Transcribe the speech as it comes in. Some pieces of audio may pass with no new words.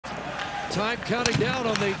Time counting down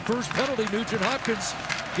on the first penalty. Nugent Hopkins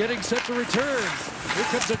getting set to return. Here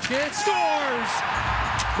comes a chance. Scores!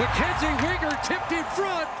 MacKenzie Weegar tipped in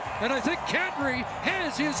front, and I think Kadri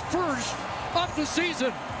has his first of the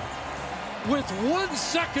season with 1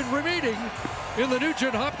 second remaining in the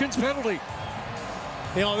Nugent Hopkins penalty.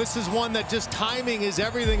 You know, this is one that just timing is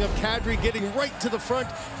everything, of Kadri getting right to the front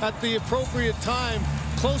at the appropriate time.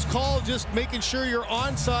 Close call, just making sure you're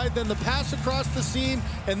onside, then the pass across the seam,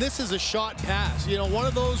 and this is a shot pass. You know, one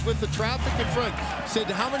of those with the traffic in front. Said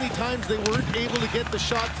how many times they weren't able to get the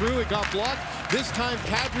shot through, it got blocked. This time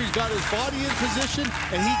Kadri's got his body in position,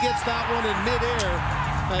 and he gets that one in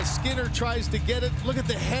midair. Skinner tries to get it. Look at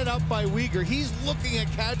the head up by Weegar. He's looking at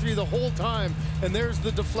Kadri the whole time, and there's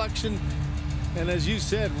the deflection. And as you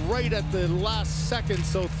said, right at the last second,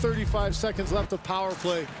 so 35 seconds left of power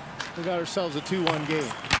play, we got ourselves a 2-1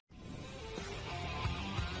 game.